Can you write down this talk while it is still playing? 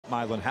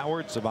Mylon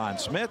Howard, Savon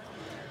Smith.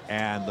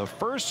 And the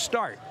first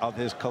start of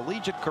his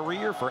collegiate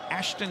career for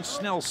Ashton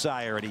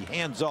Snellsire, and he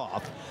hands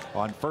off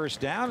on first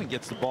down and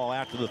gets the ball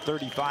out to the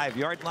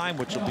 35-yard line,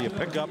 which will be a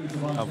pickup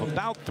of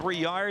about 3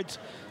 yards.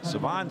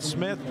 Savon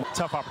Smith.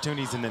 Tough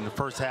opportunities, and in the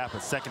first half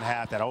and second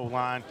half, that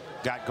O-line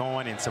got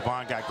going and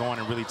Savon got going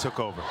and really took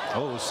over.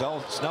 Oh,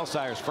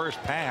 Snellsire's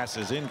first pass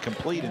is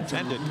incomplete,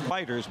 intended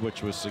fighters,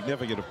 which was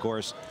significant, of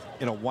course,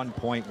 in a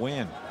 1-point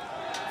win.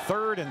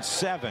 3rd and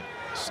 7.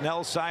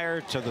 Snellsire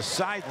to the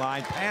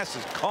sideline. Pass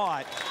is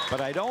caught, but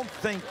I don't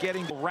think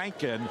getting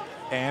Rankin.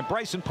 And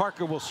Bryson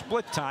Parker will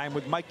split time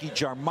with Mikey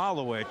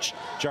Jarmalowicz.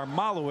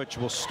 Jarmalowicz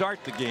will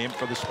start the game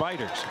for the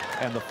Spiders.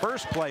 And the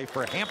first play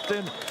for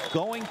Hampton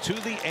going to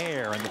the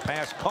air. And the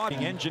pass caught,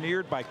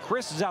 engineered by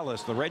Chris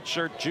Zealous, the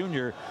redshirt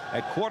junior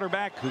at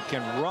quarterback, who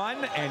can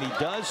run, and he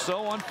does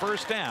so on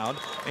first down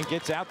and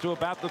gets out to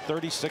about the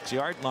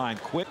 36-yard line.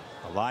 Quick.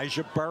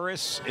 Elijah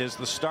Burris is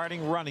the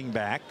starting running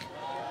back.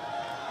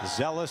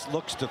 Zealous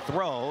looks to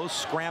throw,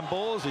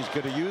 scrambles. He's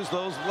going to use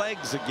those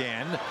legs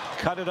again.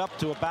 Cut it up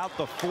to about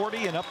the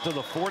 40 and up to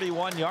the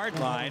 41-yard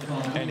line.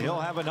 And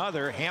he'll have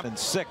another Hampton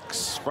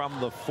 6 from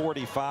the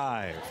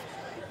 45.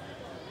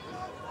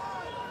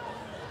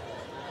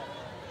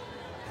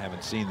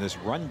 Haven't seen this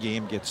run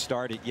game get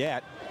started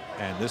yet.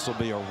 And this will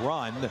be a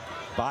run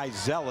by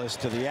Zealous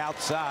to the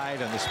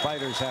outside, and the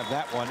Spiders have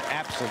that one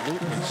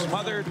absolutely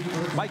smothered.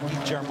 Mikey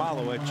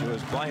Jarmalowicz, who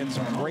is playing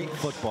some great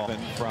football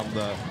from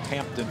the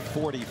Hampton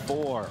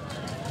 44.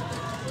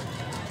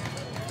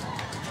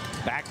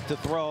 Back to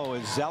throw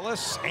is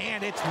Zealous,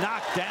 and it's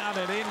knocked down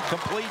and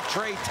incomplete.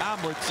 Trey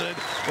Tomlinson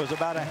was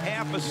about a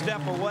half a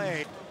step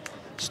away.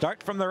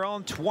 Start from their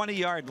own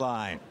 20-yard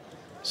line.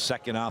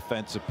 Second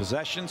offensive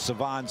possession.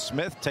 Savon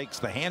Smith takes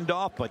the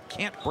handoff, but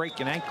can't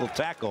break an ankle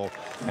tackle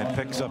and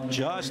picks up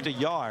just a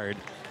yard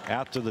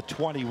out to the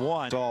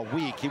 21. All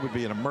week, he would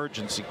be an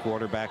emergency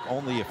quarterback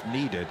only if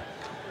needed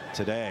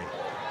today.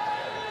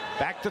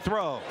 Back to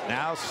throw.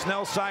 Now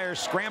Snellsire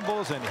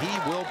scrambles, and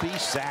he will be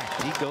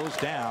sacked. He goes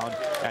down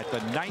at the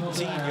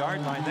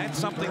 19-yard line. That's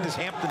something this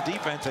Hampton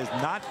defense has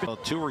not been.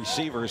 2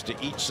 receivers to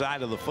each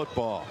side of the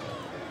football.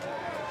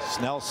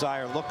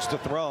 Snellsire looks to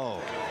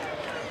throw.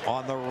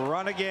 On the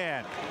run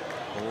again,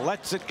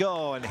 lets it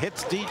go and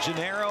hits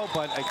DeGennaro,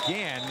 but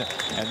again,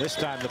 and this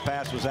time the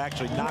pass was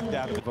actually knocked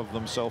out of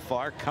them so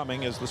far,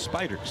 coming as the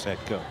Spiders head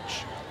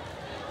coach.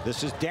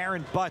 This is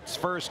Darren Butt's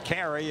first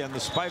carry, and the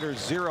Spiders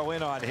zero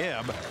in on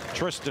him.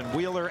 Tristan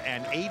Wheeler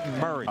and Aiden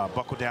Murray.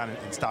 Buckle down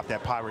and stop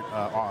that Pirate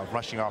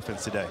rushing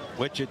offense today.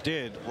 Which it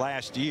did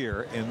last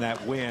year in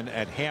that win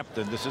at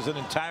Hampton. This is an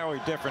entirely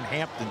different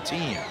Hampton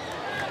team.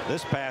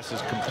 This pass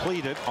is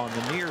completed on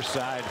the near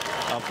side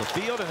of the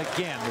field, and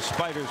again the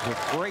Spiders with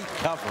great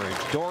coverage.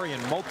 Dorian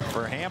Moulton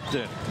for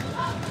Hampton.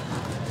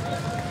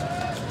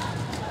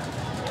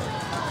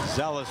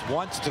 Zealous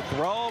wants to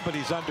throw, but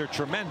he's under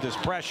tremendous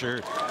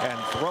pressure and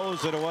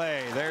throws it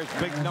away. There's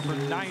big number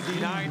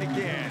 99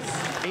 again.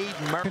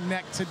 Aiden Murray.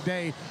 Connect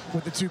today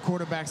with the 2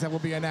 quarterbacks that will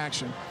be in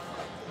action.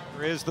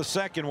 Here is the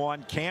second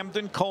one.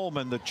 Camden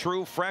Coleman, the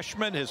true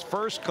freshman. His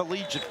first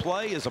collegiate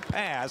play is a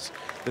pass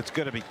that's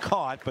going to be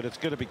caught, but it's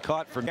going to be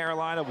caught for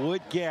Carolina.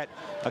 Would get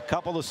a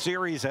couple of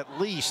series at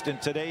least in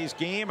today's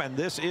game, and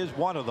this is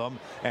one of them.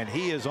 And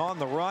he is on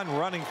the run,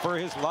 running for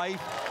his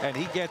life, and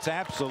he gets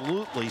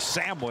absolutely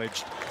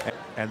sandwiched.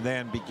 And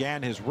then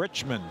began his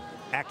Richmond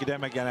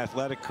academic and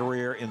athletic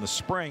career in the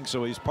spring,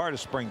 so he's part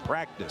of spring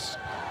practice.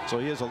 So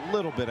he is a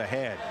little bit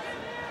ahead.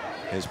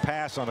 His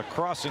pass on a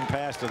crossing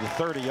pass to the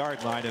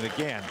 30-yard line, and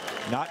again,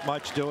 not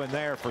much doing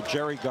there for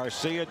Jerry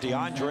Garcia.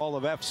 DeAndre, all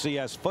of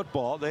FCS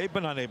football, they've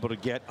been unable to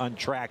get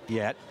untracked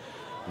yet.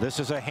 This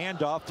is a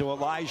handoff to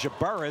Elijah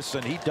Burris,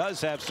 and he does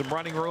have some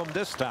running room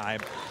this time.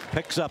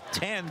 Picks up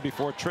 10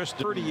 before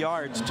Tristan. 30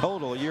 yards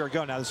total a year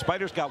ago. Now the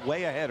Spiders got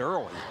way ahead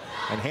early,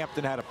 and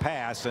Hampton had a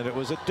pass, and it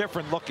was a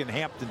different looking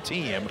Hampton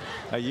team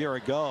a year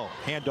ago.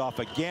 Handoff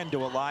again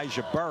to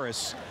Elijah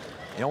Burris.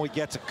 He only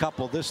gets a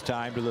couple this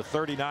time to the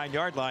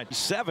 39-yard line.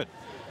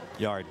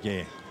 7-yard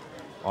gain.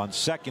 On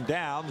second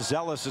down,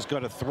 Zealous is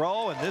going to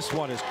throw, and this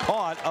one is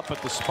caught up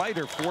at the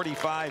Spider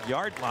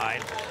 45-yard line.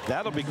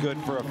 That'll be good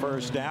for a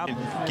first down. It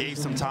gave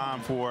some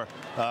time for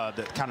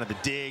the kind of the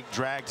dig,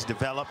 drag to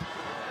develop.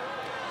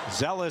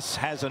 Zealous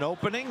has an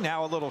opening.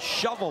 Now a little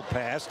shovel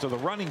pass to the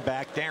running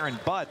back,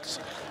 Darren Butts,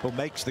 who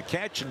makes the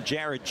catch, and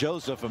Jared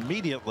Joseph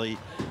immediately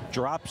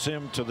drops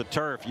him to the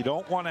turf. You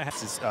don't want to have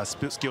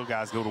skill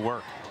guys go to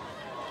work.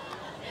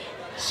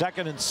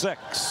 2nd and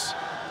 6.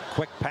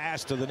 Quick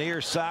pass to the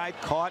near side,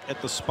 caught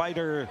at the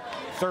Spider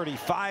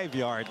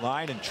 35-yard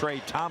line, and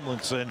Trey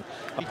Tomlinson,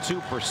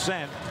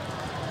 2%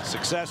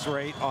 success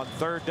rate on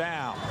 3rd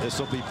down. This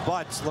will be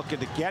Butts looking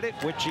to get it,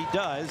 which he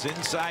does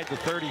inside the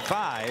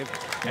 35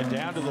 and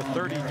down to the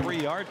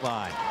 33-yard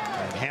line.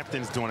 And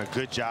Hampton's doing a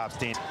good job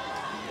staying,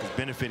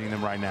 benefiting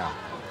them right now.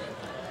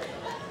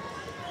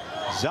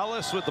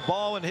 Zealous with the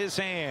ball in his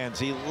hands.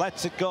 He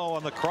lets it go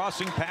on the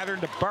crossing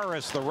pattern to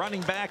Burris, the running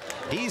back.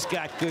 He's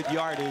got good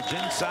yardage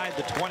inside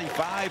the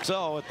 25,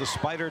 so at the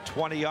Spider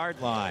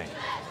 20-yard line.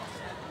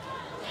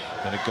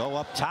 Going to go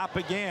up top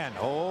again,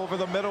 over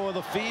the middle of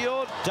the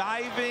field,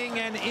 diving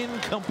and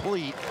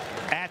incomplete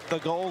at the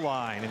goal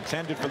line.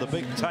 Intended for the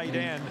big tight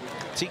end,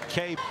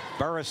 TK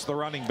Burris, the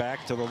running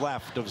back, to the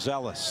left of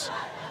Zealous.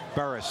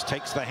 Burris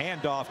takes the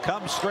handoff,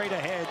 comes straight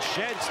ahead,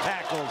 sheds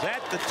tackles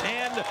at the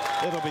 10.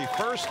 It'll be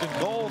 1st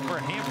and goal for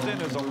Hampton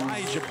as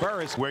Elijah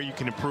Burris. Where you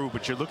can improve,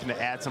 but you're looking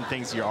to add some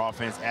things to your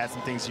offense, add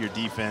some things to your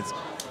defense,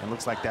 and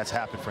looks like that's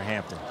happened for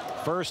Hampton.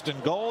 1st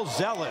and goal.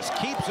 Zealous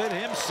keeps it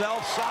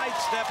himself,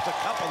 sidesteps a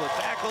couple of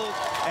tackles,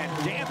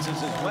 and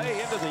dances his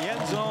way into the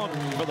end zone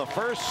for the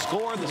first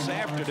score this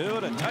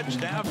afternoon, a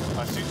touchdown.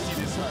 See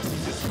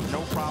this was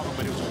no problem,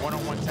 but it was a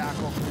one-on-one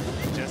tackle.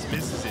 He just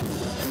misses it.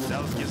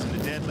 Zealous gives him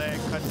the dead leg,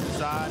 cuts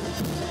inside,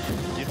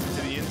 gets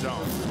into the end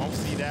zone. Won't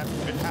see that.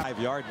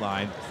 5-yard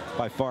line,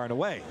 by far and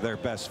away their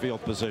best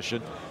field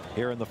position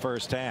here in the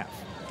first half.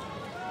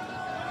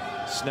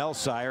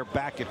 Snellsire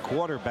back at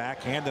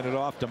quarterback, handing it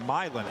off to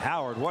Mylan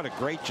Howard. What a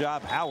great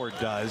job Howard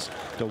does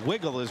to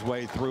wiggle his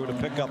way through to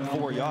pick up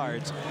 4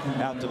 yards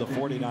out to the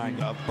 49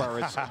 of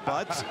Burris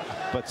Butts.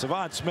 But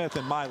Savon Smith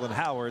and Mylan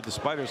Howard, the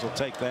Spiders will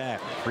take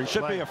that.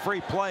 Should be a free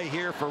play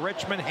here for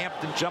Richmond.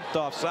 Hampton jumped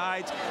off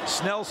sides.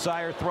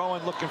 Snellsire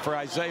throwing, looking for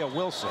Isaiah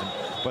Wilson,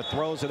 but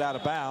throws it out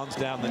of bounds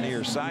down the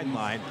near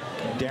sideline.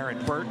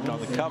 Darren Burton on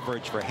the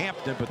coverage for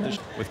Hampton, but this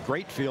with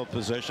great field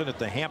position at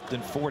the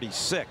Hampton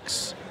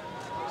 46.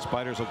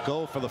 Spiders will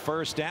go for the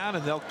first down,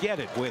 and they'll get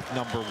it with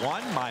number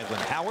 1,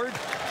 Mylan Howard,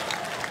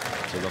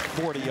 to the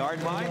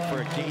 40-yard line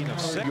for a gain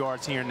of 6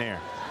 yards here and there.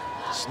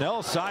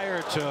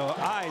 Snellsire to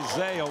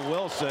Isaiah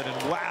Wilson,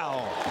 and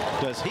wow,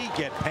 does he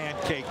get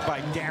pancaked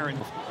by Darren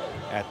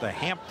at the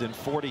Hampton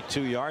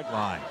 42-yard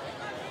line.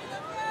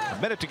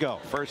 A minute to go,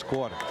 first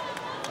quarter.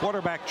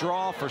 Quarterback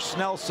draw for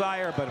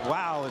Snellsire, but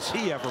wow, is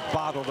he ever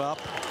bottled up.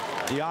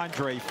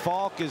 DeAndre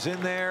Falk is in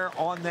there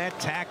on that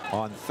tack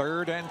on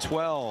 3rd and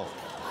 12.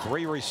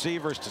 3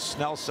 receivers to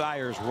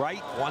Snellsire's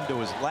right, 1 to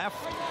his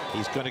left.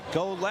 He's going to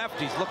go left.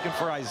 He's looking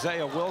for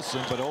Isaiah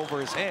Wilson, but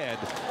over his head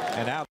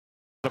and out.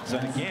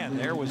 And again,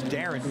 there was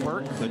Darren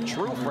Burton, the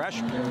true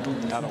freshman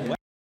out of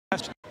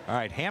West. All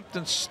right,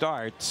 Hampton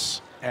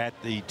starts at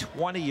the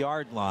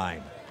 20-yard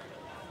line.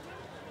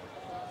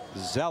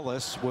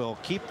 Zealous will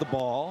keep the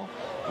ball,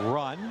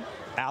 run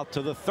out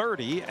to the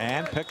 30,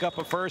 and pick up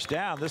a first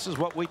down. This is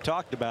what we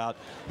talked about.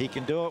 He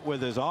can do it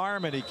with his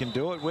arm, and he can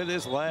do it with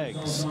his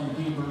legs.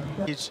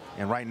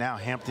 And right now,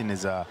 Hampton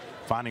is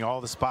finding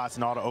all the spots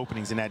and all the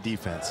openings in that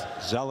defense.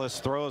 Zealous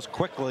throws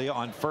quickly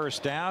on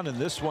first down, and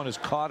this one is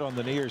caught on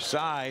the near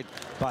side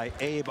by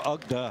Abe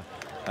Ugda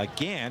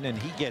again, and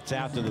he gets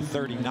out to the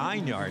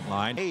 39-yard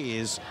line.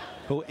 Hayes,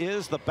 who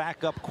is the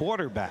backup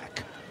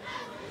quarterback.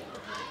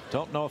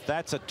 Don't know if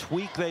that's a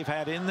tweak they've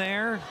had in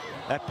there.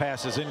 That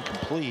pass is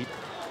incomplete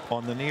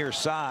on the near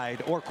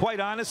side, or quite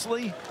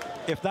honestly,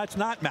 if that's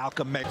not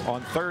Malcolm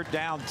on 3rd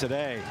down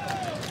today.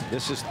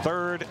 This is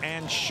 3rd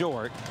and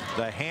short.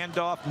 The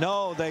handoff,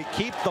 no, they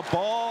keep the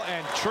ball,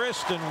 and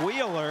Tristan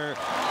Wheeler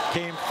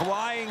came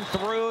flying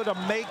through to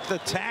make the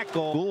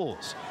tackle.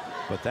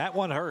 But that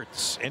one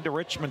hurts into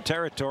Richmond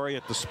territory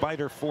at the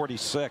Spider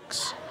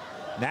 46.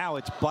 Now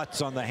it's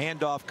Butts on the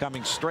handoff,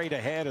 coming straight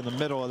ahead in the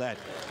middle of that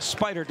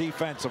Spider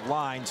defensive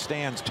line.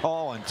 Stands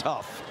tall and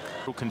tough.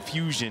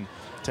 Confusion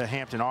to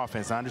Hampton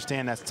offense. I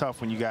understand that's tough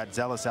when you got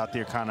Zealous out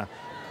there kind of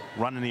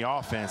running the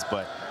offense,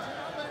 but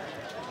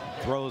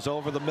throws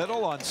over the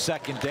middle on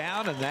 2nd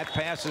down, and that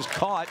pass is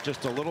caught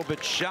just a little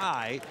bit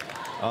shy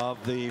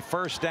of the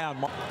first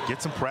down mark.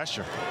 Get some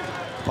pressure.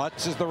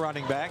 Butts is the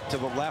running back to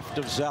the left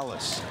of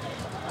Zealous.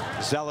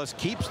 Zealous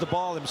keeps the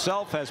ball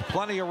himself, has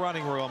plenty of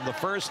running room. The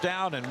first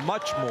down and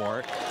much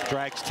more.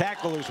 Drags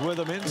tacklers with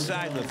him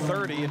inside the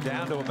 30 and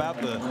down to about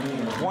the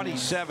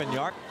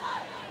 27-yard.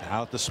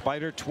 Now at the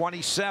Spider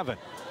 27.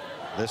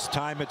 This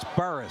time it's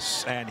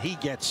Burris, and he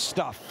gets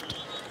stuffed.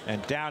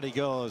 And down he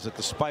goes at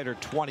the Spider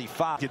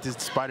 25. Get this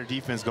Spider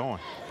defense going.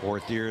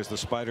 4th year as the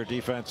Spider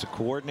defensive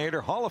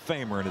coordinator. Hall of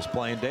Famer in his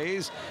playing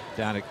days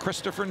down at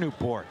Christopher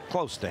Newport,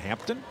 close to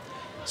Hampton.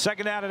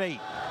 2nd down and 8.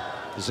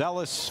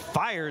 Zealous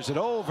fires it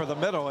over the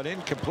middle and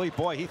incomplete.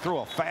 Boy, he threw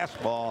a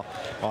fastball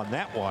on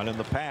that one, and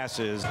the pass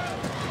is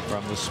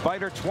from the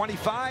Spider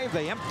 25.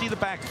 They empty the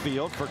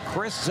backfield for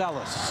Chris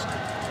Zealous.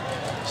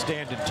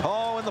 Standing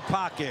tall in the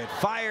pocket,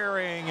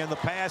 firing, and the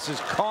pass is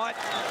caught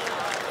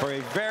for a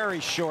very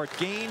short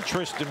gain.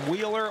 Tristan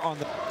Wheeler on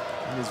the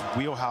his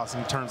wheelhouse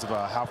in terms of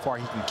how far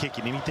he can kick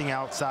it. Anything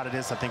outside of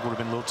this, I think, would have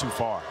been a little too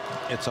far.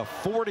 It's a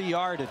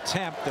 40-yard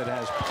attempt that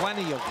has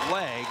plenty of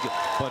leg,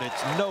 but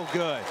it's no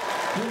good.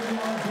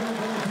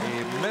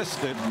 He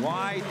missed it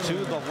wide to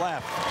the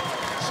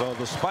left. So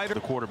the Spider, the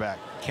quarterback,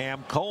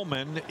 Cam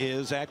Coleman,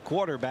 is at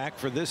quarterback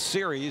for this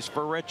series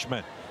for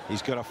Richmond.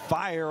 He's going to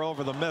fire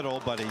over the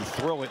middle, but he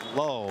threw it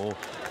low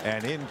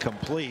and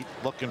incomplete.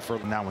 Looking for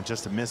that one,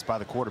 just a miss by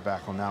the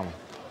quarterback on that one.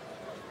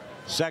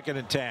 2nd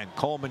and 10.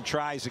 Coleman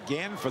tries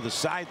again for the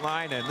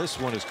sideline, and this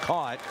one is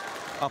caught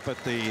up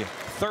at the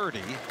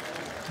 30.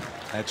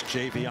 That's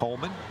J.V.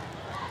 Coleman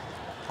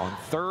on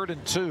 3rd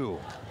and 2.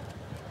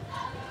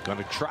 Going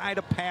to try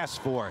to pass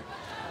for it.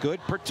 Good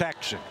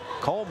protection.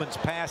 Coleman's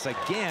pass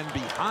again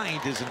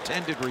behind his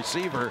intended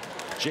receiver,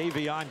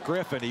 Javion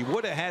Griffin. He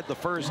would have had the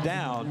first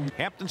down.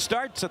 Hampton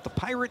starts at the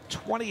Pirate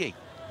 28.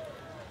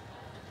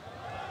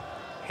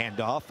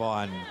 Handoff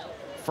on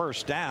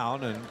first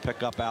down and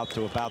pick up out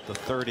to about the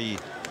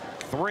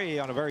 33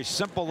 on a very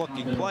simple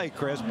looking play,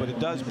 Chris, but it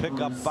does pick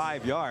up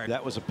 5 yards.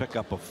 That was a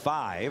pickup of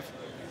 5.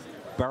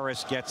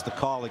 Burris gets the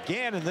call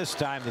again, and this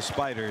time the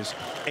Spiders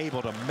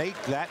able to make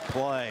that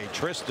play.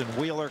 Tristan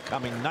Wheeler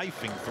coming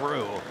knifing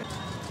through.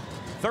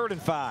 3rd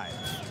and 5.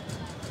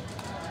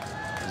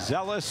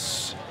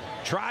 Zealous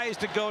tries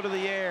to go to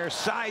the air,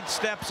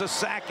 sidesteps a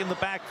sack in the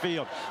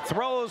backfield,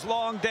 throws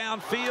long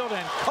downfield,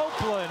 and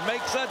Copeland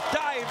makes a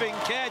diving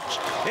catch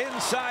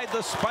inside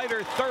the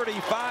Spider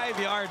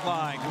 35-yard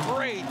line.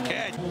 Great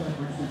catch.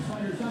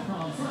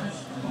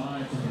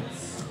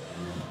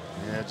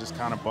 Yeah, just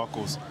kind of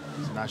buckles.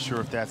 Not sure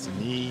if that's a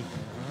knee.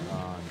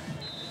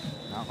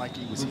 Not like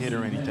he was hit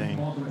or anything.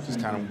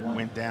 Just kind of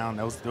went down.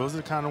 Those are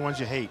the kind of ones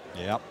you hate.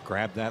 Yep,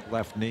 grabbed that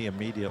left knee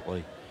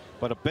immediately.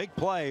 But a big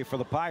play for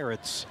the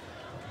Pirates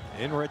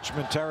in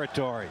Richmond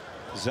territory.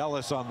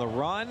 Zealous on the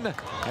run,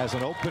 has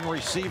an open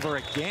receiver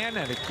again,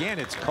 and again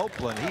it's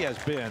Copeland. He has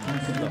been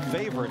the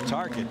favorite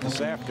target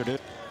this afternoon.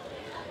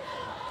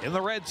 In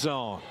the red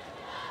zone.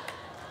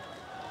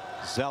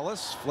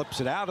 Zealous flips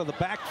it out of the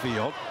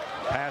backfield.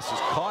 Pass is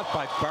caught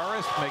by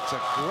Burris, makes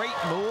a great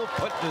move,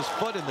 putting his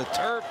foot in the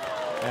turf,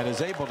 and is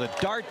able to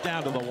dart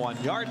down to the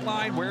 1-yard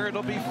line where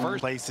it'll be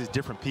first. Places,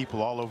 different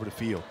people all over the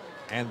field.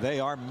 And they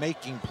are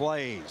making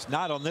plays.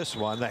 Not on this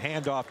one. The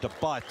handoff to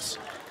Butts.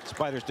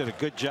 Spiders did a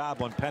good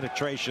job on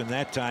penetration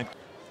that time.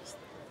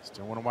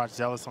 Still want to watch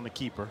Zealous on the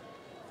keeper.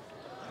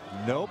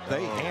 Nope,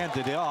 they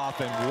handed it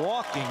off, and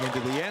walking into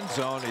the end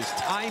zone is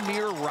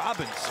Tymere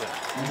Robinson.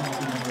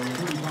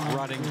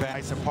 Running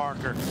back. Bryson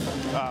Parker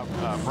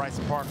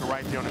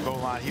right there on the goal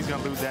line. He's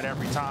going to lose that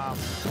every time.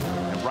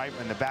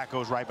 And the back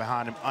goes right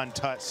behind him,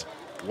 untouched.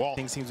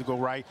 Things seems to go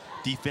right.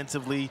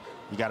 Defensively,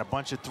 you got a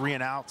bunch of 3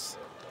 and outs.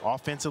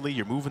 Offensively,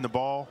 you're moving the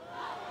ball.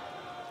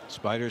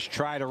 Spiders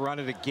try to run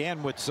it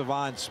again with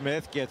Savon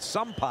Smith, gets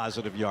some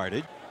positive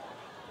yardage.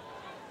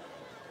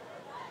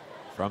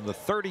 From the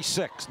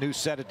 36, new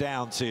set of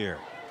downs here.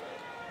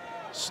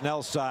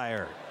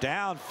 Snellsire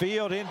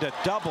downfield into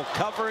double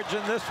coverage,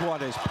 and this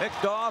one is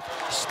picked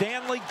off.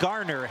 Stanley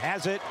Garner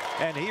has it,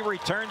 and he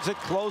returns it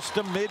close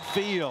to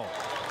midfield.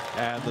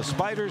 And the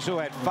Spiders, who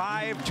had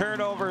 5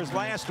 turnovers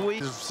last week.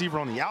 The receiver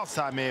on the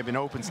outside may have been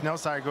open.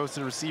 Snellsire goes to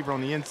the receiver on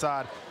the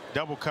inside.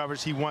 Double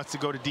coverage. He wants to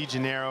go to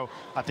DeGennaro.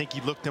 I think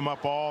he looked him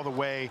up all the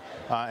way.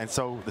 And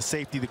so the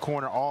safety, the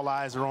corner, all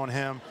eyes are on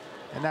him.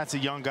 And that's a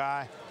young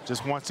guy.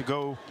 Just wants to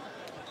go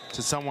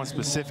to someone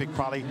specific.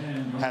 Probably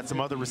had some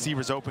other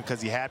receivers open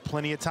because he had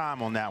plenty of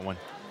time on that one.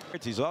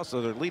 He's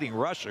also their leading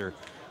rusher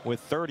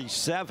with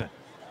 37.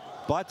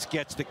 Butts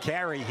gets the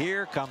carry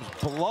here, comes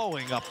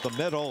blowing up the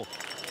middle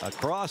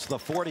across the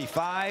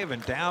 45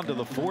 and down to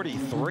the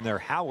 43. Their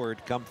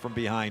Howard come from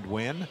behind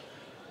win.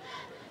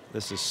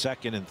 This is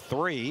 2nd and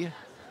 3.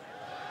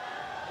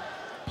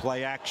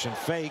 Play action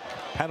fake,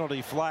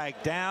 penalty flag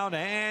down,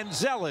 and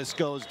Zealous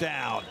goes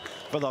down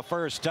for the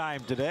first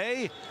time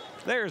today.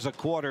 There's a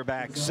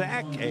quarterback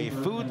sack, a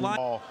food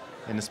line.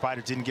 And the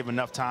Spiders didn't give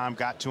enough time,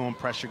 got to him,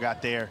 pressure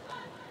got there.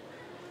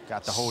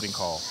 Got the holding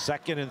call.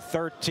 2nd and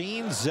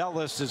 13.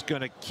 Zealous is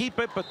going to keep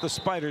it, but the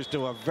Spiders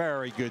do a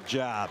very good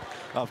job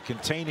of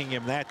containing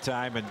him that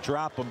time and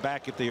drop him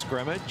back at the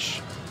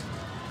scrimmage.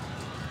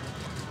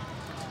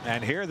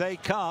 And here they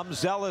come.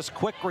 Zealous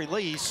quick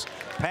release.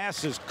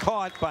 Pass is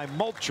caught by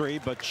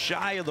Moultrie, but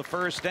shy of the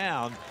first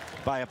down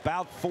by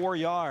about 4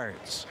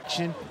 yards.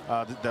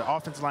 The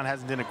offensive line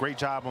hasn't done a great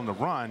job on the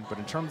run, but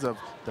in terms of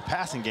the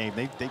passing game,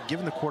 they've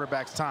given the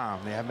quarterbacks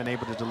time. They haven't been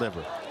able to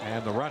deliver.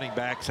 And the running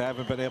backs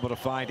haven't been able to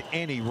find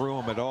any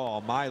room at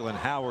all. Mylan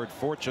Howard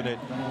fortunate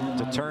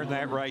to turn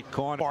that right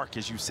corner. Spark,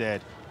 as you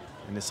said,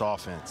 in this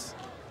offense.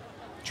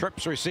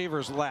 Trips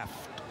receivers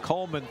left.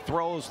 Coleman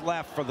throws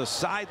left for the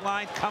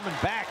sideline, coming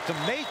back to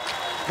make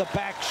the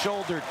back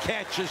shoulder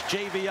catch is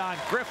Javion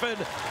Griffin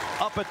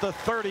up at the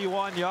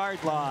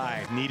 31-yard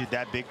line. Needed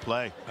that big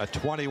play. A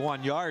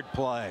 21-yard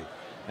play.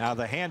 Now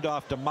the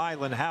handoff to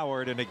Mylan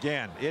Howard, and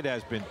again, it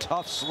has been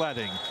tough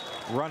sledding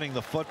running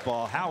the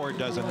football. Howard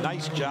does a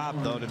nice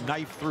job, though, to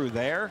knife through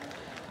there.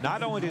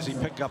 Not only does he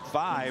pick up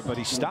 5, but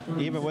he stopped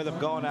even with him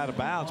going out of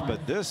bounds.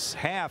 But this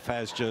half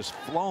has just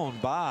flown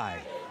by.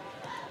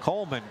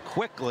 Coleman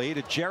quickly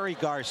to Jerry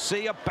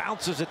Garcia,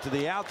 bounces it to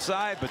the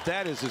outside, but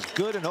that is as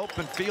good an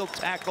open field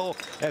tackle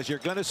as you're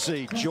going to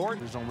see.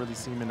 Jordan don't really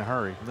seem in a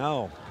hurry.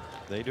 No,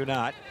 they do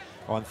not.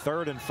 On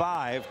 3rd and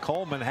 5,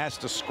 Coleman has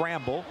to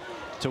scramble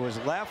to his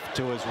left,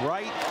 to his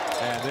right,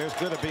 and there's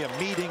going to be a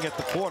meeting at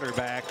the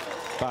quarterback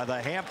by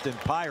the Hampton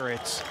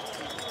Pirates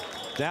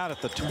down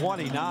at the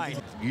 29.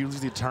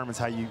 Usually determines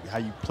how you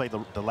play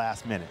the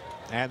last minute.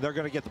 And they're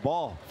going to get the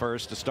ball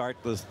first to start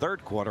the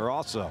 3rd quarter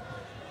also.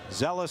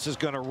 Zealous is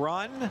going to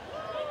run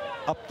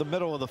up the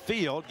middle of the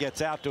field,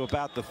 gets out to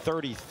about the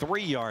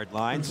 33-yard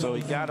line, so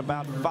he got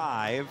about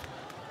 5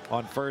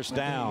 on first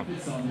down.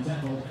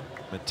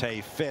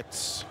 Matei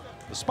Fitz.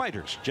 The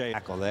Spiders,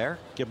 tackle there.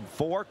 Give them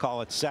 4,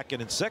 call it 2nd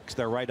and 6.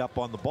 They're right up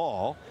on the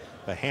ball.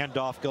 The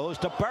handoff goes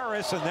to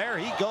Burris, and there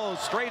he goes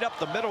straight up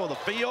the middle of the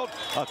field,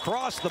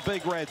 across the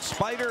big red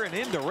Spider and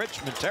into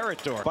Richmond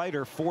territory.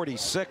 Spider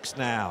 46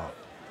 now.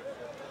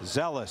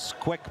 Zealous,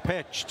 quick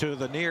pitch to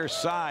the near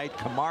side.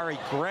 Kamari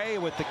Gray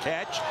with the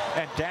catch,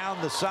 and down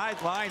the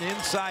sideline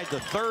inside the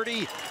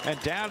 30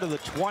 and down to the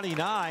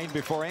 29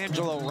 before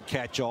Angelo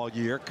catch all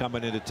year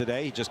coming into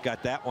today. He just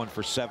got that one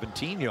for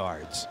 17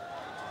 yards.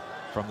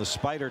 From the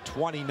Spider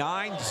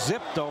 29,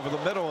 zipped over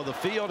the middle of the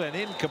field and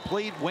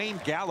incomplete.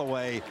 Wayne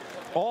Galloway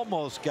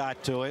almost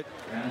got to it.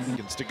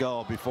 Seconds to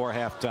go before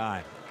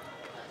halftime.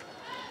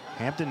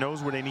 Hampton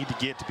knows where they need to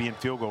get to be in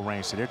field goal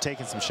range, so they're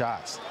taking some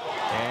shots.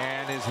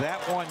 And is that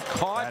one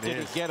caught?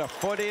 Did he get a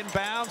foot in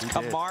bounds?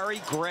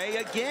 Kamari Gray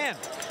again.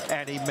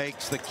 And he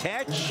makes the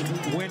catch,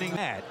 winning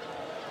that.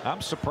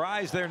 I'm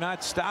surprised they're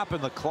not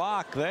stopping the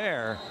clock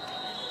there.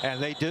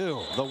 And they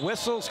do. The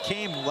whistles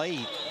came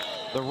late.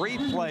 The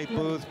replay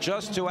booth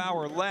just to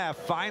our left.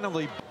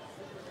 Finally,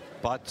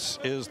 Butts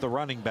is the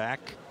running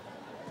back.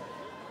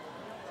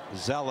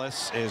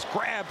 Zealous is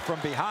grabbed from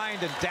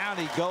behind, and down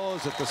he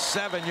goes at the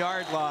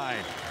 7-yard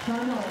line.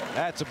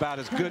 That's about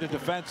as good a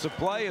defensive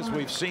play as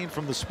we've seen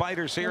from the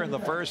Spiders here in the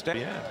first half.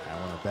 Yeah,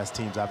 one of the best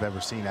teams I've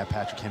ever seen, that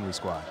Patrick Henry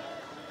squad.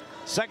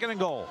 2nd and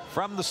goal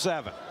from the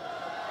 7.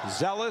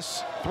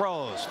 Zealous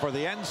throws for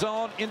the end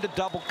zone into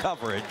double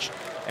coverage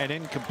and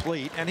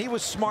incomplete, and he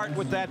was smart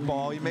with that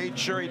ball. He made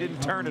sure he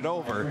didn't turn it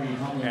over,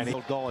 and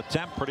a goal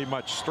attempt pretty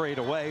much straight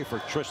away for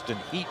Tristan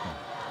Heaton.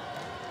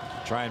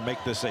 Try and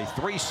make this a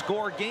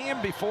 3-score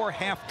game before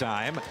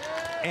halftime,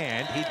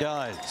 and he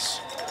does.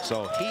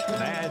 So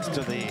Heaton adds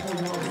to the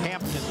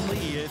Hampton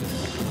lead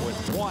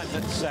with 1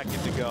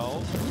 second to go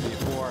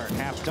before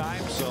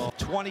halftime. So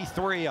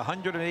 23,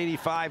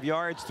 185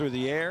 yards through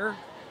the air.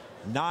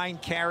 9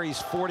 carries,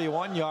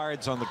 41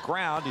 yards on the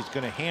ground. He's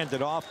going to hand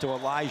it off to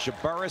Elijah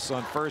Burris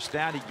on first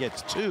down. He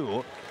gets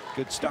 2.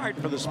 Good start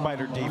for the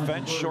Spider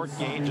defense. Short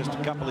gain, just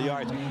a couple of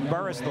yards.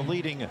 Burris, the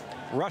leading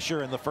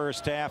rusher in the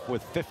first half,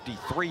 with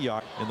 53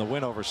 yards in the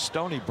win over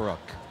Stony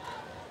Brook.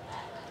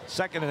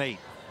 2nd and 8.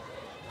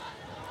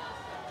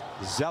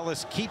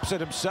 Zealous keeps it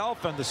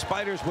himself, and the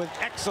Spiders with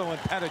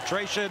excellent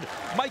penetration.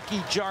 Mikey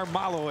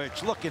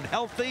Jarmalowicz looking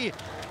healthy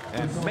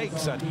and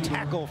makes a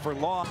tackle for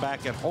loss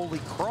back at Holy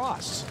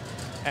Cross,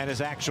 and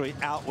is actually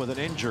out with an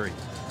injury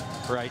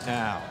right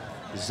now.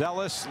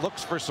 Zealous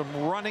looks for some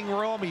running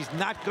room. He's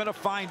not going to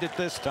find it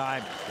this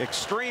time.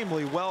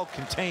 Extremely well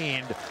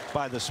contained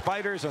by the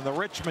Spiders, and the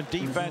Richmond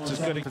defense is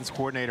going to. Defense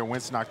coordinator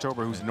Winston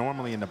October, who's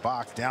normally in the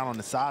box down on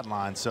the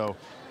sideline, so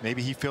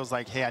maybe he feels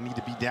like, hey, I need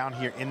to be down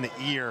here in the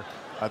ear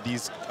of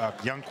these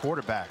young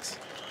quarterbacks.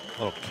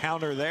 A little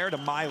counter there to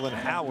Mylan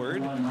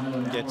Howard.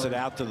 Gets it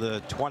out to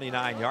the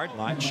 29-yard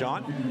line.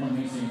 Sean?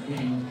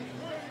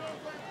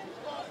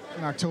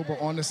 In October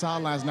on the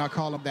sidelines now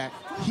calling that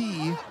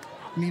he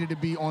needed to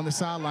be on the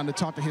sideline to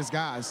talk to his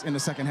guys in the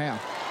second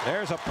half.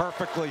 There's a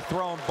perfectly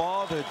thrown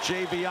ball to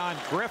Javion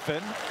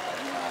Griffin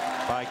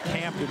by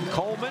Camden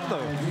Coleman.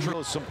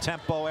 The some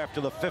tempo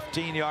after the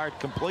 15-yard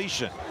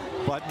completion,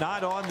 but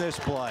not on this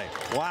play.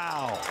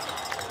 Wow.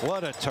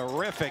 What a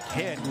terrific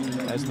hit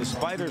as the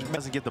Spiders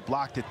doesn't get the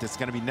block that's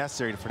going to be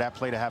necessary for that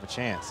play to have a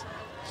chance.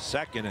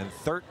 2nd and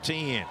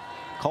 13.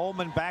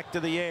 Coleman back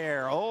to the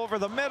air, over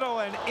the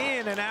middle and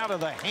in and out of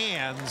the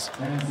hands,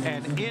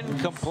 and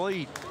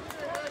incomplete.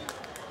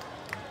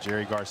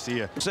 Jerry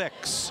Garcia.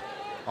 6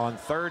 on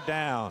 3rd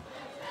down.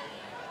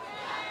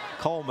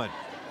 Coleman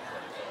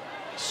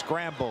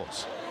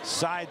scrambles,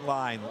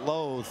 sideline,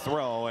 low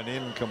throw, and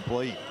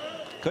incomplete.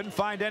 Couldn't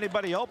find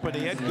anybody open.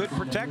 He had good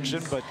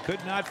protection, but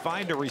could not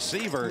find a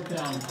receiver.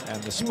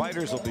 And the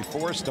Spiders will be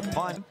forced to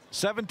punt.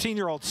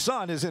 17-year-old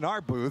son is in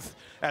our booth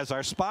as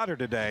our spotter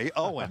today,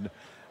 Owen.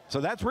 So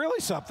that's really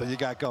something you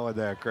got going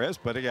there, Chris.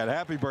 But again,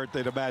 happy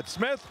birthday to Matt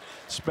Smith,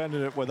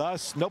 spending it with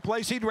us. No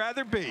place he'd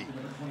rather be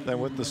than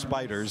with the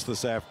Spiders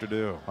this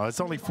afternoon. Well,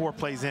 it's only 4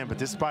 plays in, but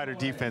this Spider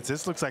defense,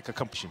 this looks like a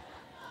competition.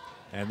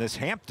 And this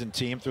Hampton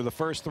team through the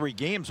first 3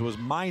 games was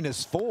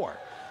 -4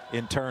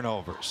 in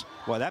turnovers.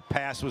 Well, that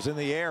pass was in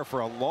the air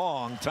for a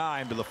long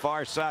time to the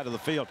far side of the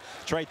field.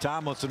 Trey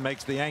Tomlinson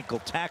makes the ankle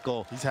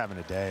tackle. He's having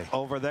a day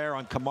over there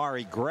on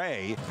Kamari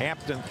Gray.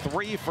 Hampton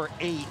 3 for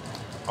 8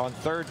 on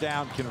 3rd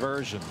down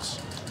conversions.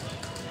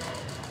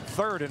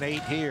 3rd and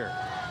 8 here.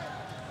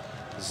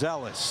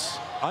 Zealous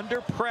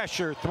under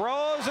pressure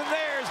throws, and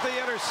there's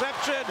the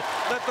interception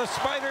that the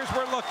Spiders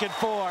were looking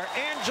for.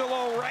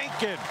 Angelo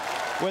Rankin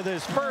with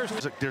his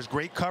first. There's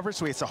great coverage,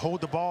 so he has to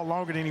hold the ball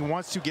longer than he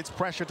wants to, gets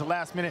pressure at the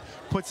last minute,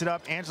 puts it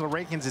up. Angelo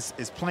Rankins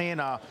is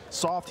playing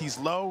soft. He's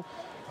low,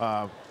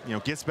 you know,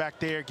 gets back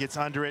there, gets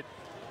under it,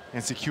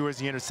 and secures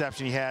the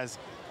interception. He has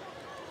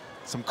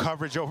some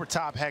coverage over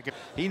top. Heck,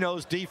 he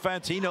knows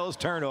defense, he knows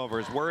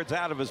turnovers. Words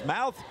out of his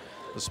mouth.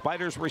 The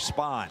Spiders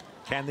respond.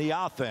 Can the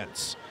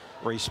offense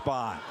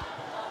respond?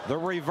 The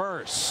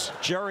reverse.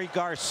 Jerry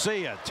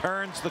Garcia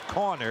turns the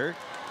corner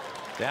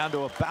down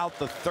to about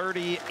the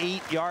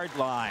 38-yard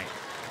line.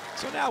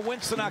 So now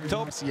Winston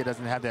October. Garcia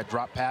doesn't have that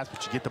drop pass,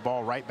 but you get the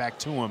ball right back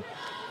to him.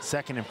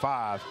 2nd and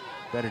 5,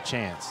 better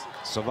chance.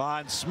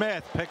 Savon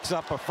Smith picks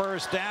up a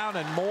first down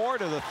and more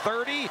to the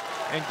 30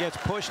 and gets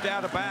pushed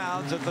out of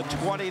bounds at the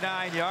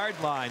 29-yard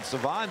line.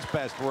 Savon's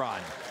best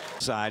run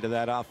side of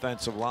that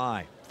offensive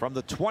line. From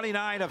the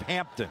 29 of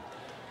Hampton,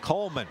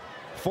 Coleman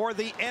for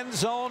the end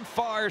zone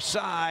far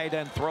side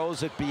and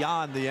throws it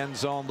beyond the end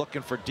zone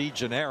looking for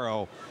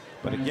DeGennaro.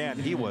 But again,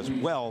 he was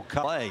well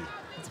cut.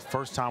 It's the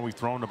first time we've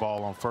thrown the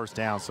ball on first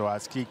down, so I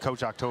see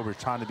Coach October is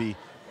trying to be,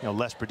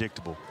 less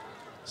predictable.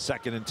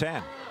 2nd and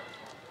 10.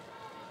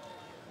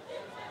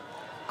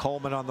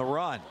 Coleman on the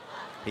run.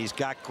 He's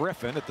got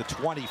Griffin at the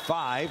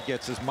 25,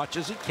 gets as much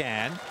as he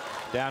can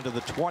down to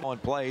the 21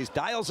 plays,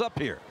 dials up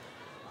here.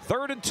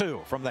 3rd and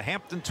 2 from the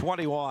Hampton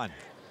 21.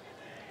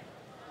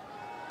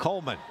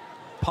 Coleman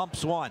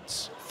pumps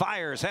once,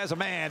 fires, has a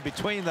man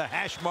between the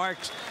hash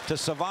marks to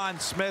Savon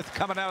Smith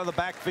coming out of the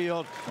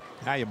backfield.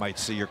 Now you might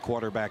see your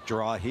quarterback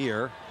draw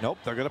here. Nope,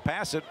 they're going to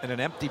pass it in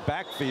an empty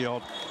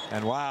backfield.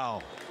 And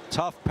wow,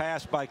 tough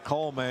pass by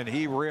Coleman.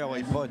 He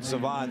really put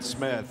Savon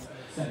Smith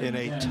in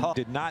a tough.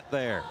 Did not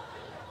there.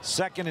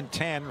 2nd and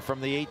 10 from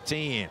the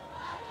 18.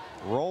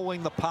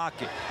 Rolling the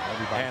pocket.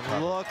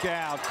 And look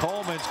out,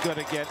 Coleman's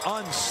going to get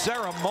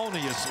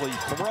unceremoniously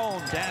thrown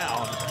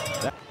down.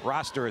 That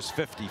roster is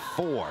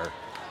 54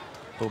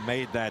 who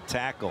made that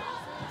tackle.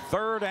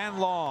 3rd and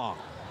long.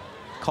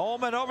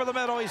 Coleman over the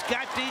middle. He's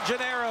got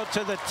DeGennaro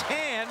to the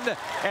 10,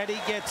 and he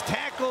gets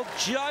tackled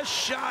just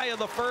shy of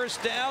the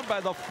first down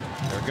by the.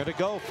 They're going to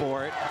go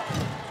for it.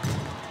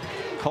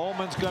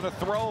 Coleman's going to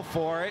throw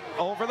for it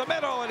over the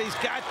middle, and he's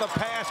got the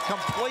pass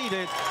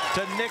completed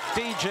to Nick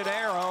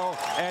DeGennaro,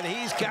 and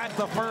he's got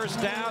the first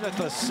down at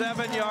the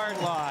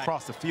 7-yard line.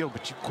 Across the field,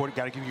 but you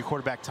got to give your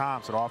quarterback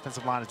time, so the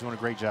offensive line is doing a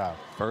great job.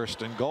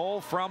 1st and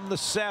goal from the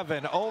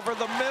 7. Over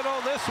the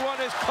middle. This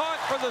one is caught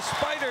for the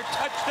Spider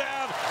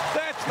touchdown.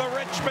 That's the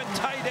Richmond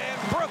tight end,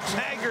 Brooks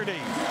Haggerty,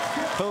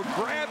 who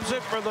grabs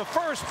it for the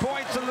first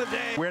points of the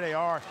day. Where they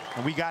are,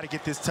 and we got to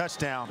get this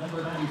touchdown.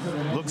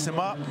 Looks him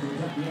up,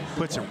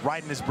 puts it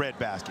right in his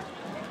breadbasket.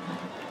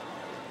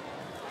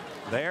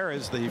 There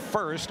is the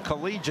first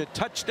collegiate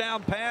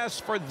touchdown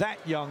pass for that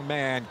young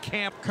man.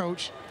 Camp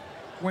Coach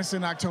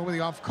Winston October, the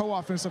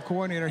co-offensive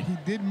coordinator, he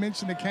did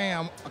mention to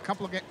Cam a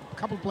couple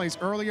of plays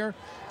earlier.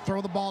 Throw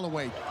the ball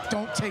away.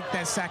 Don't take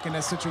that sack in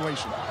that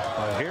situation.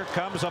 Here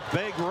comes a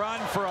big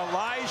run for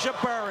Elijah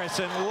Burris,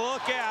 and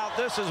look out,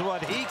 this is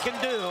what he can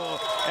do,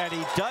 and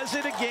he does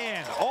it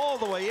again all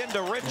the way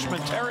into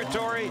Richmond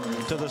territory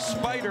to the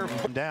Spider.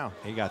 Down.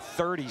 He got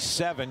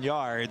 37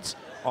 yards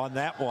on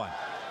that one.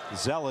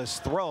 Zealous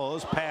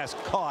throws, pass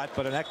caught,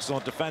 but an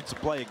excellent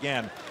defensive play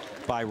again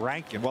by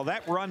Rankin. Well,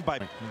 that run by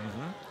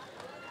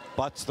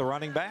Butts, the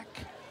running back,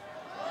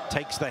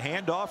 takes the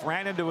handoff,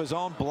 ran into his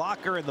own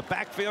blocker in the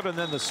backfield, and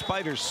then the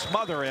Spiders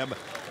smother him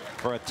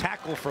for a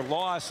tackle for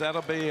loss.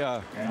 That'll be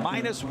a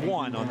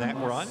 -1 on that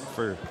run.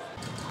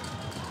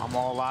 I'm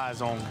all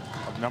eyes on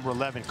number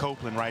 11,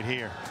 Copeland, right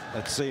here.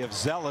 Let's see if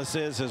Zealous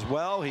is as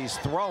well. He's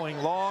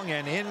throwing long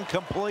and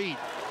incomplete.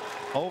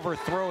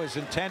 Overthrow his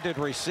intended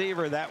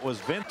receiver. That was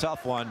Vin.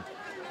 Tough one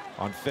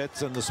on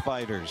Fitz and the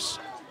Spiders.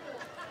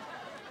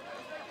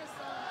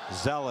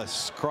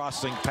 Zealous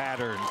crossing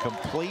pattern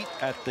complete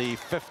at the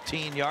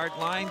 15-yard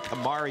line.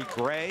 Kamari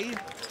Gray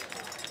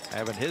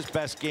having his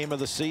best game of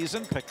the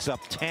season, picks up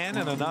 10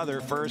 and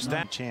another first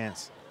down.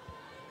 Chance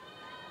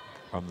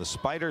From the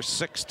Spiders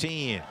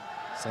 16.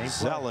 Same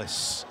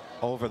Zealous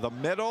over the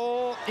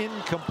middle,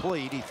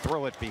 incomplete. He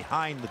threw it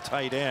behind the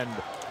tight end,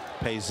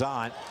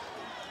 Payzant.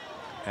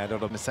 And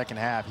in the second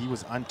half, he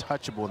was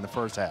untouchable in the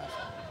first half.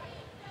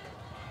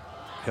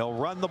 He'll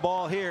run the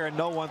ball here, and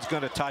no one's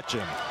going to touch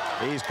him.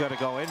 He's going to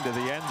go into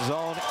the end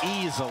zone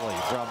easily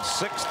from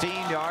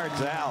 16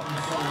 yards out.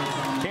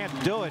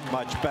 Can't do it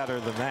much better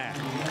than that.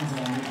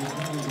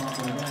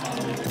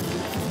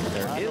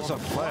 There is a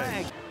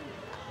flag.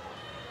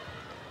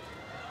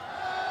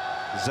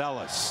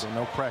 Zealous. So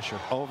no pressure.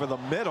 Over the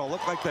middle.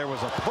 Looked like there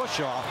was a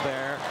push off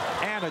there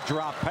and a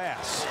drop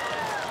pass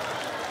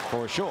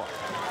for sure.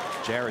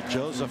 Jared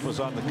Joseph was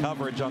on the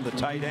coverage on the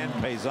tight end,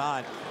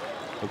 Payzant,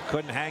 who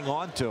couldn't hang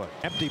on to it.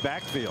 Empty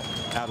backfield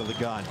out of the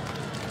gun.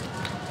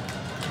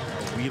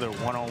 Wheeler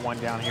one-on-one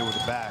down here with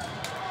the back.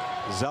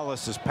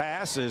 Zealous's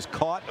pass is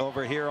caught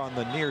over here on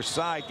the near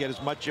side. Get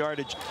as much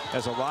yardage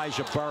as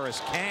Elijah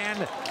Burris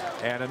can.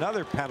 And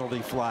another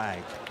penalty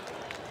flag.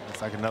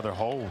 It's like another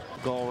hole.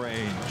 Goal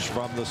range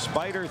from the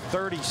Spider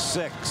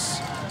 36.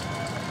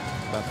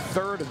 The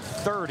 3rd and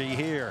 30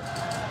 here.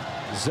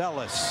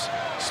 Zealous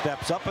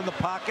steps up in the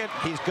pocket.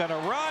 He's going to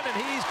run, and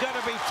he's going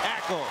to be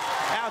tackled.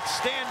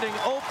 Outstanding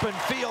open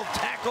field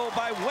tackle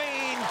by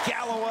Wayne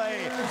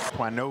Galloway.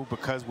 I know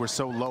because we're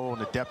so low on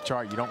the depth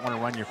chart, you don't want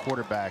to run your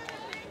quarterback,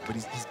 but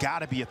he's got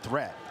to be a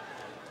threat.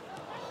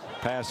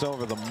 Pass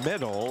over the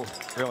middle.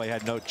 Really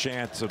had no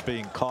chance of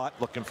being caught.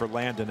 Looking for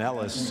Landon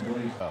Ellis.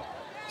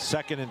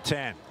 2nd and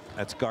 10.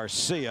 That's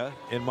Garcia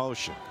in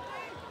motion.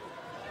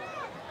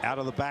 out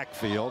of the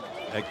backfield.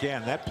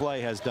 Again, that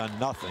play has done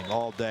nothing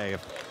all day.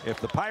 If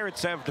the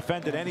Pirates have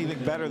defended anything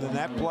better than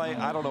that play,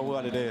 I don't know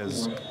what it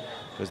is.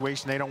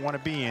 Situation they don't want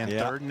to be in.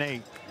 Yeah. 3rd and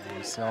 8.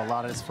 We saw a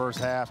lot of this first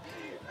half.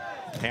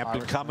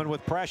 Hampton coming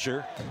with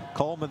pressure.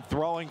 Coleman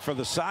throwing for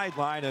the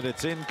sideline, and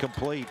it's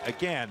incomplete.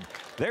 Again,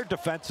 their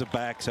defensive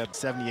backs have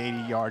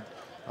 70-80 yard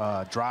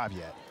drive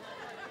yet.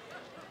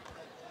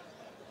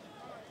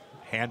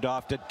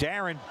 Handoff to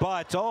Darren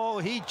Butts. Oh,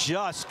 he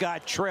just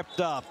got tripped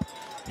up.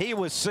 He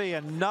was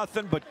seeing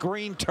nothing but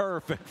green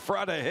turf in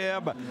front of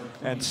him,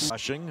 and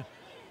rushing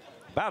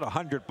about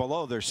 100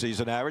 below their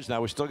season average.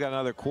 Now we still got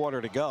another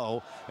quarter to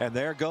go, and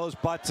there goes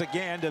Butts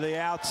again to the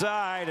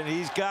outside, and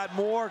he's got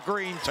more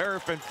green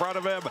turf in front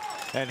of him,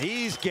 and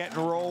he's getting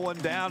rolling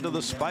down to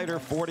the Spider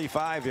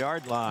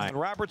 45-yard line.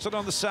 Robertson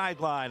on the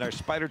sideline. Our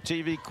Spider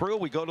TV crew.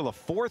 We go to the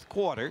 4th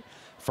quarter.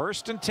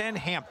 1st and 10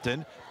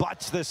 Hampton.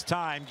 Butts this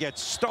time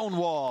gets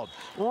stonewalled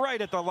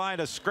right at the line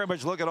of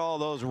scrimmage. Look at all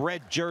those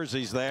red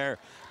jerseys there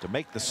to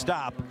make the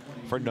stop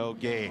for no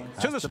gain.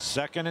 To the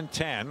 2nd and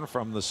 10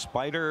 from the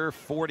Spider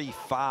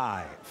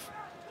 45.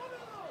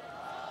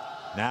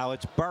 Now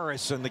it's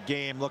Burris in the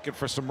game looking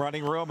for some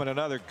running room, and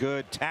another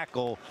good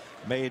tackle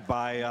made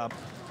by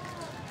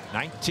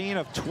 19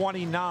 of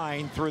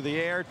 29 through the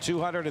air,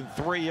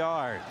 203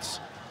 yards.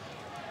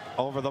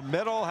 Over the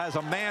middle, has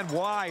a man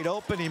wide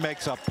open. He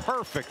makes a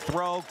perfect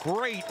throw.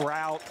 Great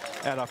route,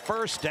 and a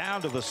first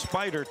down to the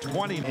Spider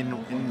 20.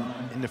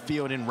 In the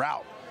field en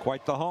route.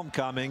 Quite the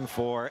homecoming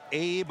for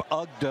Abe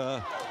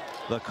Ugda,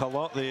 the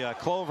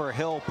Clover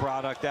Hill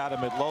product out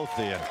of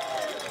Midlothian.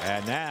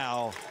 And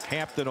now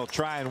Hampton will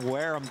try and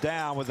wear him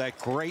down with that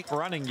great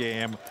running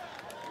game.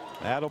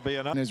 That'll be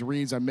enough. His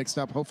reads are mixed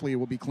up. Hopefully it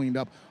will be cleaned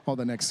up on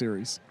the next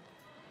series.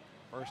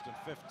 1st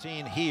and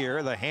 15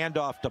 here. The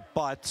handoff to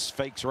Butts.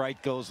 Fakes right,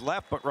 goes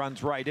left, but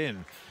runs right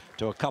in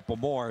to a couple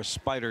more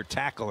Spider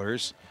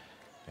tacklers.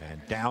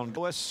 And down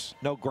Lewis,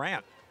 no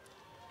Grant.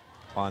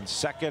 On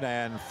 2nd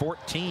and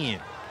 14.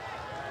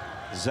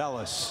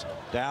 Zealous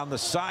down the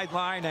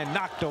sideline and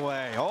knocked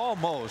away.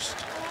 Almost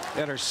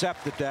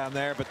intercepted down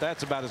there, but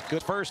that's about as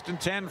good. 1st and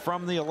 10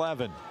 from the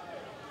 11.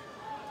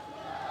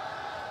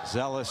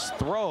 Zealous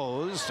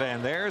throws,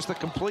 and there's the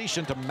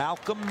completion to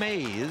Malcolm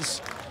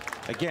Mays.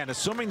 Again,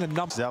 assuming the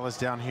number. Zealous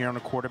down here on the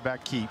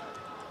quarterback keep.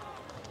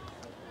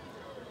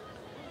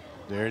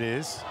 There it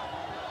is.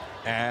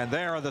 And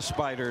there are the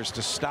Spiders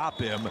to stop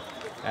him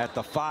at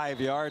the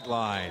 5-yard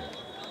line.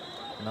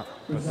 No,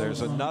 but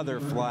there's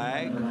another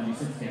flag.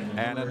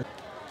 And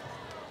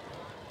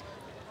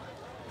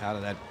out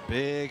of that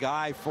big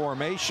I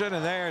formation,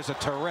 and there's a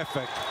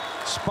terrific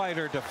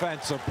Spider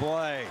defensive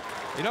play.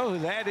 You know who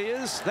that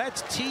is?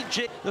 That's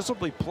TJ. This will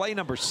be play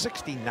number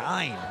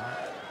 69.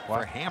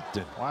 For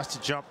Hampton. Watch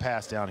the jump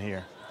pass down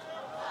here.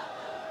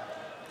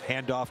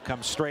 Handoff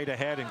comes straight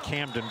ahead, and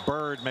Camden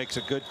Bird makes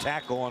a good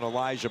tackle on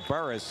Elijah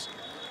Burris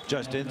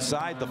just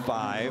inside the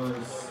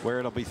 5, where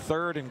it'll be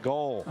 3rd and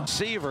goal.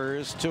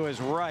 Receivers to his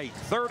right.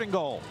 3rd and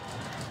goal.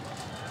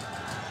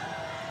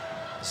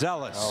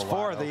 Zealous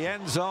for the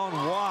end zone,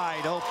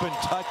 wide open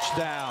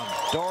touchdown.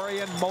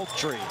 Dorian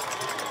Moultrie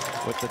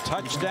with the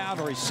touchdown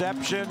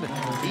reception.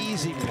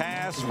 Easy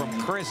pass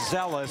from Chris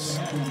Zealous.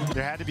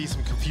 There had to be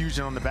some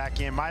confusion on the back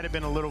end. Might have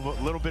been a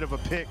little bit of a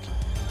pick,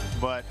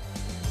 but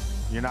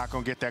you're not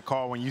going to get that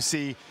call when you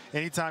see,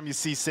 anytime you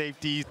see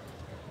safety.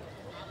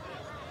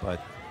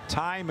 But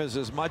time is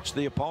as much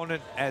the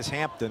opponent as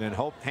Hampton, and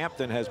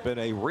Hampton has been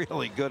a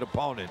really good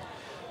opponent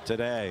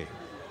today.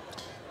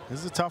 This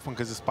is a tough one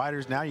because the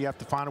Spiders, now you have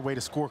to find a way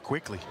to score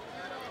quickly.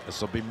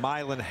 This will be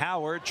Mylan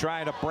Howard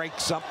trying to break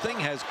something.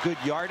 Has good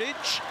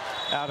yardage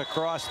out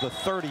across the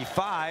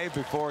 35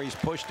 before he's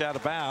pushed out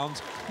of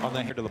bounds on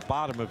the to the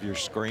bottom of your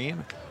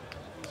screen.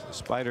 The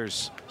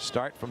Spiders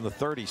start from the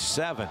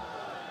 37.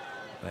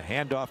 The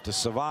handoff to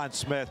Savon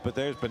Smith, but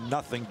there's been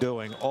nothing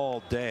doing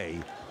all day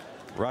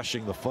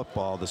rushing the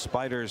football. The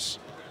Spiders,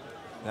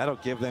 that'll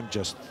give them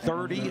just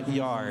 30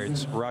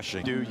 yards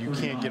rushing. Dude, you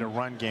can't get a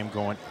run game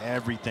going.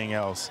 Everything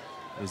else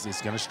is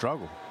going to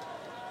struggle.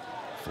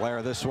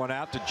 Flare this one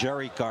out to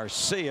Jerry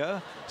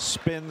Garcia.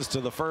 Spins to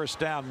the first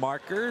down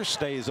marker.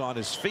 Stays on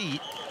his feet.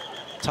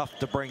 Tough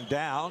to bring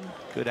down.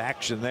 Good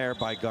action there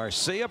by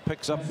Garcia.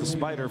 Picks up the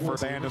Spider for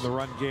band in the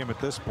run game at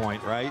this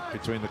point, right?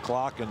 Between the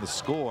clock and the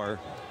score.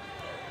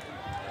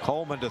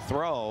 Coleman to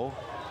throw.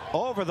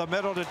 Over the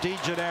middle to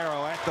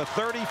DeGennaro at the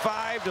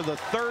 35 to the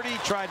 30.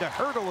 Tried to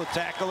hurdle a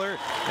tackler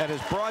and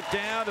is brought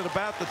down at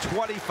about the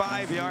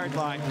 25-yard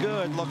line.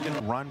 Good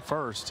looking. Run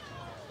first.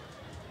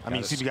 I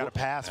mean, you got to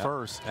pass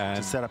first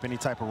to set up any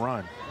type of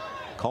run.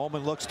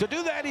 Coleman looks to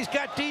do that. He's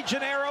got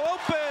DeGennaro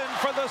open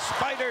for the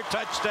Spider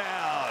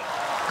touchdown.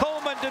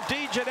 Coleman to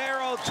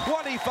DeGennaro,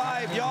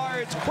 25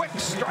 yards. Quick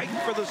strike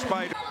for the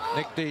Spider.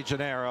 Nick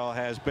DeGennaro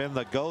has been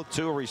the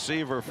go-to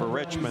receiver for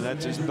Richmond.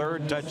 That's his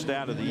 3rd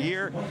touchdown of the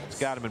year. He's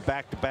got him in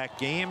back-to-back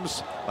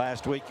games.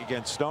 Last week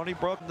against Stony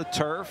Brook. The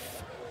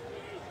turf.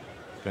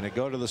 Going to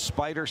go to the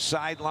Spider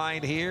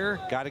sideline here.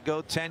 Got to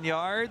go 10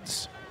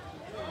 yards.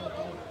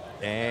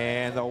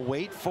 And they'll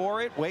wait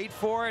for it, wait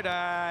for it.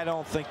 I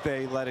don't think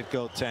they let it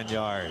go 10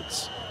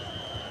 yards.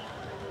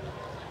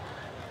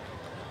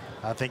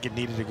 I think it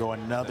needed to go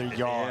another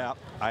yard. Yeah,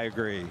 I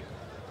agree.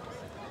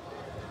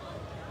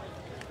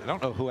 I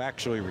don't know who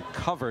actually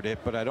recovered it,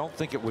 but I don't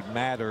think it would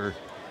matter.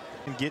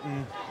 And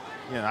getting,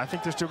 I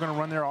think they're still going to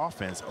run their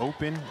offense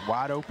open,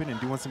 wide open, and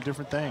doing some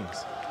different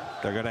things.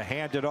 They're going to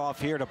hand it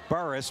off here to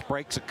Burris.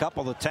 Breaks a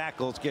couple of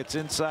tackles, gets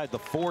inside the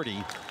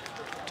 40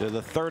 to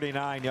the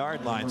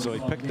 39-yard line. So he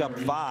picked up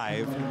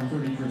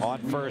 5 on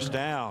first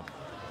down.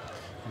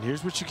 And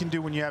here's what you can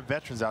do when you have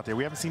veterans out there.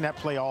 We haven't seen that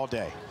play all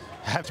day.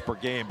 That's per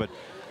game, but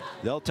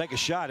they'll take a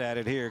shot at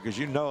it here because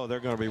they're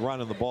going to be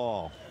running the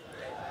ball.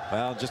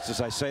 Well, just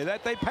as I say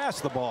that, they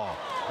pass the ball.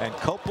 And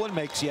Copeland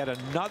makes yet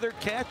another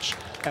catch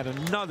and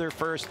another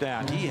first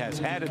down. He has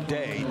had a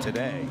day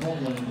today.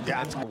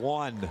 That's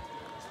 1.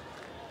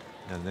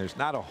 And there's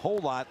not a whole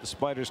lot the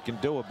Spiders can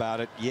do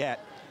about it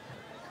yet.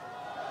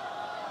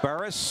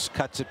 Burris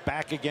cuts it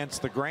back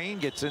against the grain,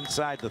 gets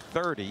inside the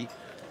 30,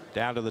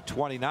 down to the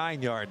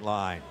 29-yard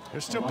line.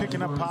 They're still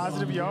picking up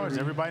positive yards.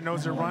 Everybody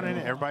knows they're running.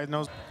 Everybody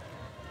knows.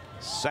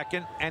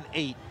 2nd and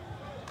 8.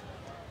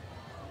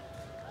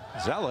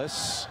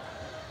 Zealous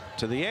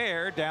to the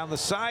air, down the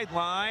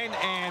sideline,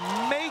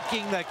 and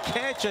making the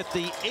catch at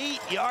the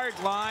 8-yard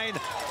line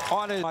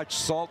on it. Much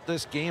salt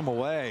this game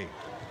away.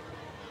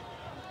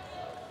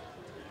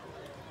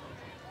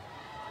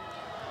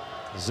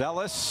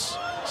 Zealous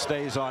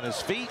stays on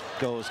his feet,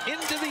 goes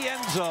into the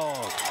end zone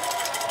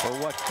for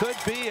what could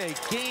be a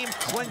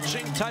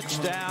game-clinching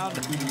touchdown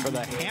for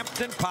the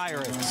Hampton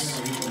Pirates.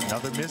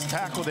 Another missed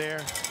tackle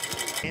there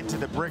into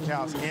the brick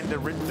house, in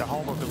the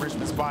home of the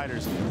Richmond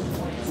Spiders.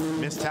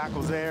 Missed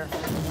tackles there.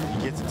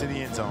 He gets into the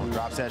end zone,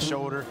 drops that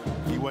shoulder.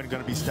 He wasn't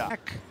going to be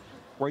stopped.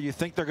 Where you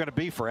think they're going to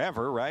be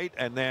forever, right?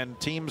 And then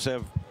teams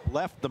have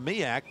left the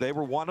MEAC. They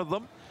were one of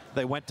them.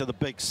 They went to the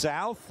Big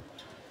South.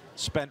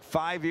 Spent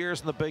 5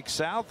 years in the Big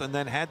South and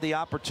then had the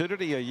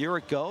opportunity a year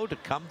ago to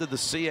come to the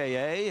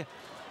CAA,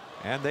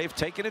 and they've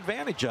taken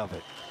advantage of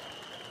it.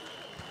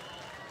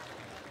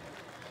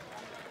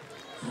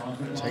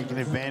 Taking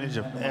advantage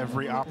of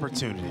every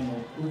opportunity.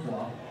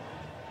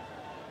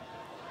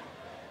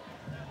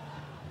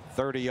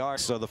 30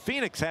 yards. So the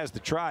Phoenix has the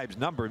Tribe's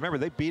number. Remember,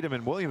 they beat them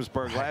in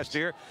Williamsburg last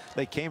year.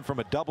 They came from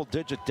a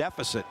double-digit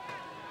deficit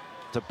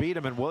to beat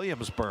them in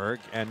Williamsburg,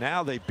 and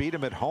now they beat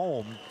them at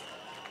home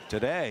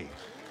today.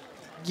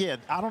 Yeah,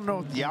 I don't know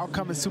if the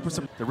outcome is super.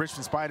 The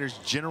Richmond Spiders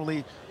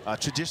generally,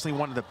 traditionally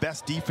one of the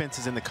best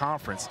defenses in the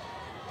conference.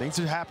 Things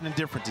are happening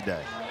different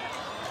today.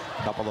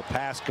 Couple of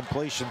pass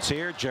completions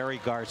here.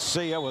 Jerry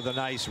Garcia with a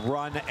nice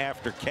run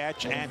after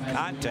catch and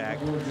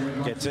contact.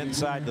 Gets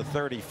inside the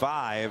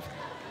 35,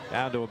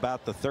 down to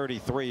about the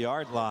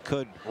 33-yard line.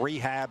 Could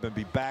rehab and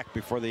be back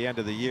before the end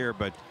of the year,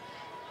 but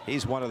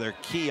he's one of their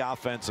key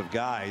offensive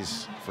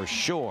guys for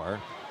sure.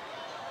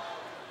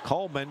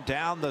 Coleman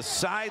down the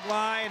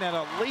sideline, and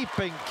a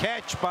leaping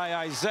catch by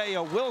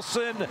Isaiah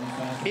Wilson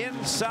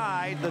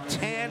inside the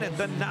 10 at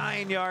the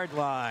 9-yard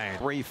line.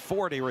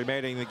 3:40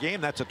 remaining in the game.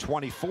 That's a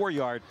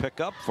 24-yard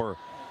pickup for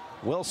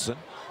Wilson.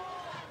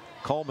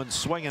 Coleman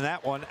swinging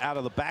that one out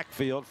of the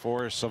backfield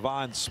for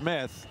Savon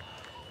Smith,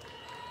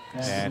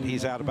 and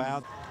he's out of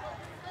bounds.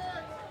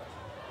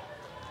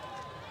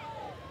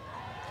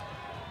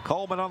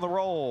 Coleman on the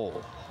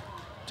roll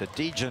to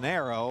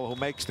DeGennaro, who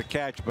makes the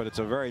catch, but it's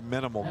a very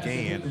minimal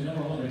gain.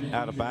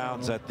 Out of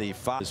bounds at the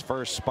 5. His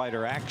first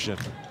Spider action.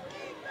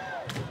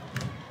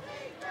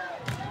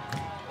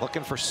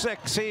 Looking for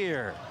 6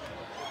 here,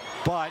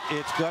 but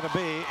it's going to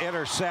be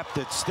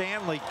intercepted.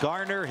 Stanley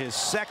Garner, his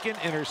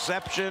 2nd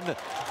interception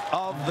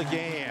of the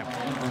game.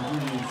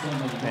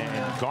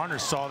 And Garner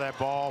saw that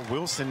ball.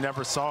 Wilson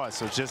never saw it.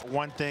 So just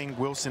one thing,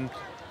 Wilson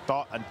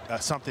thought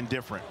something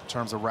different in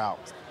terms of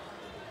routes.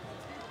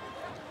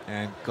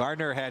 And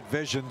Gardner had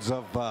visions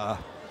of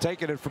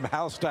taking it from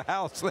house to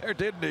house there,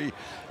 didn't he?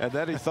 And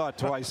then he thought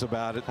twice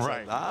about it.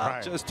 Right, Said, I'll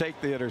right. just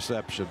take the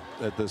interception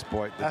at this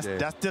point in the game.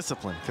 That's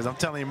discipline, because I'm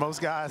telling you,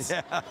 most guys.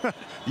 Yeah.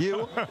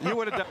 you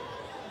would have done.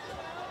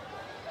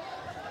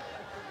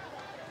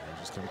 I'm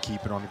just going to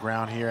keep it on the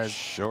ground here.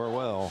 Sure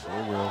will.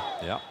 Sure will.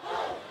 Yep.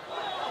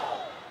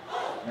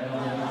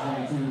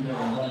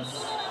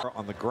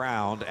 On the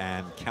ground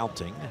and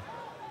counting.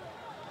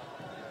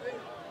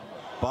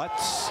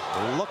 Butts,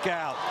 look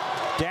out.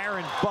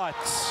 Darren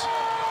Butts,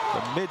 the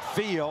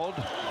midfield,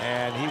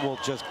 and he will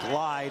just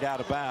glide out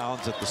of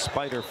bounds at the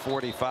Spider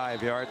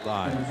 45-yard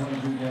line.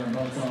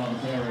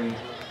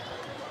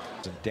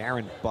 And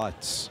Darren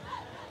Butts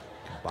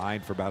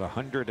combined for about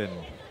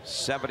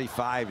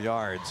 175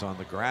 yards on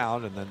the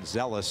ground, and then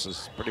Zealous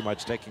is pretty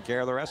much taking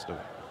care of the rest of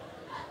it.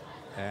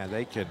 And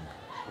they can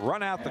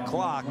run out the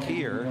clock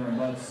here.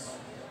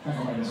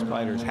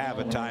 Spiders have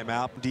a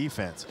timeout.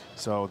 Defense.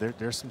 So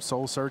there's some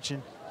soul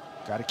searching.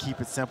 Got to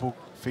keep it simple.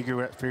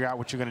 Figure out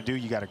what you're going to do.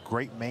 You got a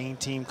great Maine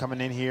team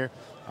coming in here.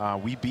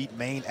 We beat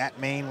Maine at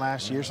Maine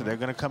last year, so they're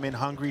going to come in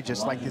hungry,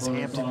 just like this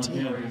Hampton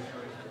team.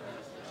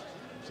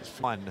 Just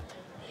fun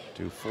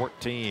to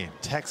 14.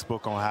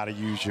 Textbook on how to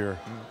use your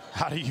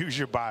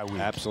bye week.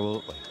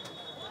 Absolutely.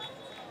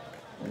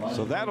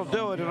 So that'll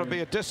do it. It'll be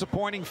a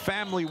disappointing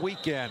family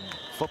weekend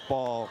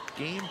football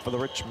game for the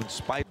Richmond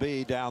Spiders.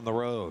 Be down the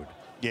road.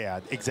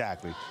 Yeah,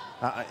 exactly.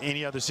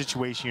 Any other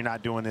situation, you're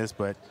not doing this.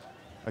 But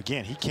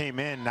again, he came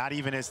in not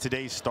even as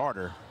today's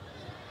starter.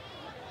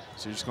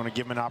 So you're just going to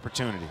give him an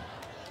opportunity.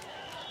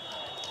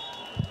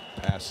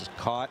 Pass is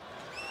caught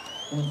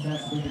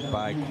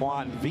by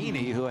Quan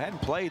Vini, who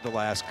hadn't played the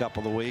last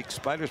couple of weeks.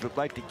 Spiders would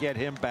like to get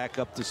him back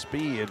up to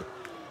speed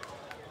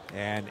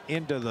and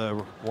into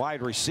the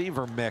wide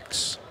receiver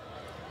mix.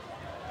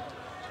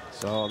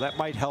 So that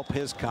might help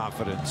his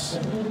confidence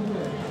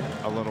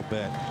a little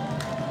bit.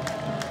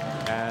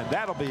 And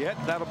that'll be it.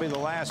 That'll be the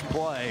last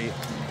play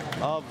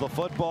of the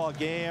football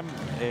game.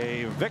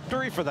 A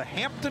victory for the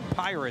Hampton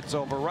Pirates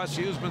over Russ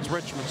Huseman's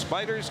Richmond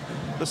Spiders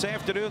this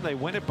afternoon. They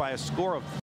win it by a score of